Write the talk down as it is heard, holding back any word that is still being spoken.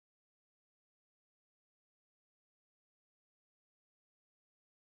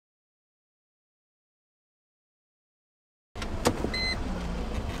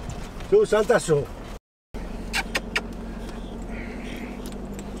Su, salta su.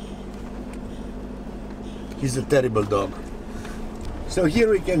 He's a terrible dog. So here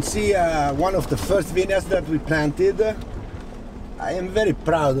we can see one of the first vineyards that we planted. I am very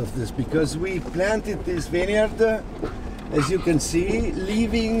proud of this because we planted this vineyard, as you can see,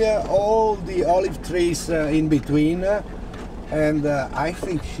 leaving all the olive trees in between. And I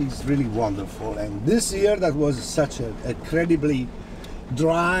think she's really wonderful. And this year, that was such an incredibly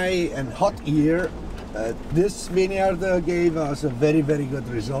dry and hot year. This vineyard gave us a very, very good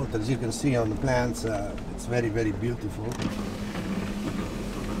result. As you can see on the plants, it's very, very beautiful.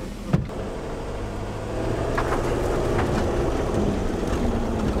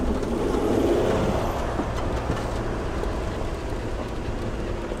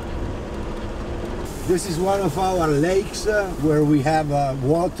 This is one of our lakes where we have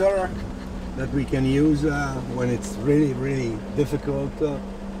water that we can use when it's really, really difficult.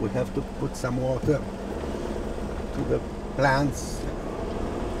 We have to put some water to the plants.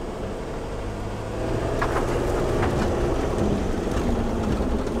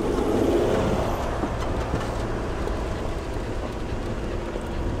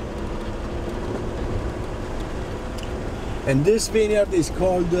 And this vineyard is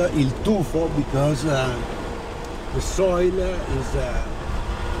called Il Tufo because the soil is a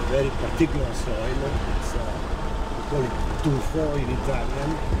very particular soil. It's, we call it Tufo in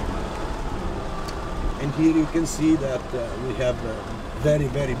Italian. And here you can see that we have very,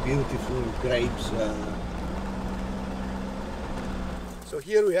 very beautiful grapes. So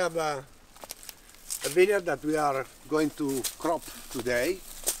here we have a vineyard that we are going to crop today.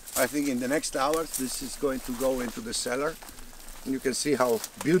 I think in the next hours this is going to go into the cellar. And you can see how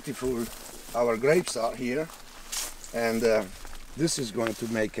beautiful our grapes are here. And this is going to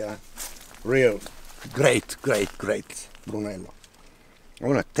make a real great, great, great Brunello. I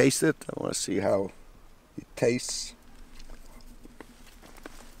want to taste it. I want to see how it tastes.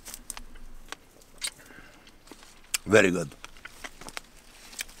 Very good.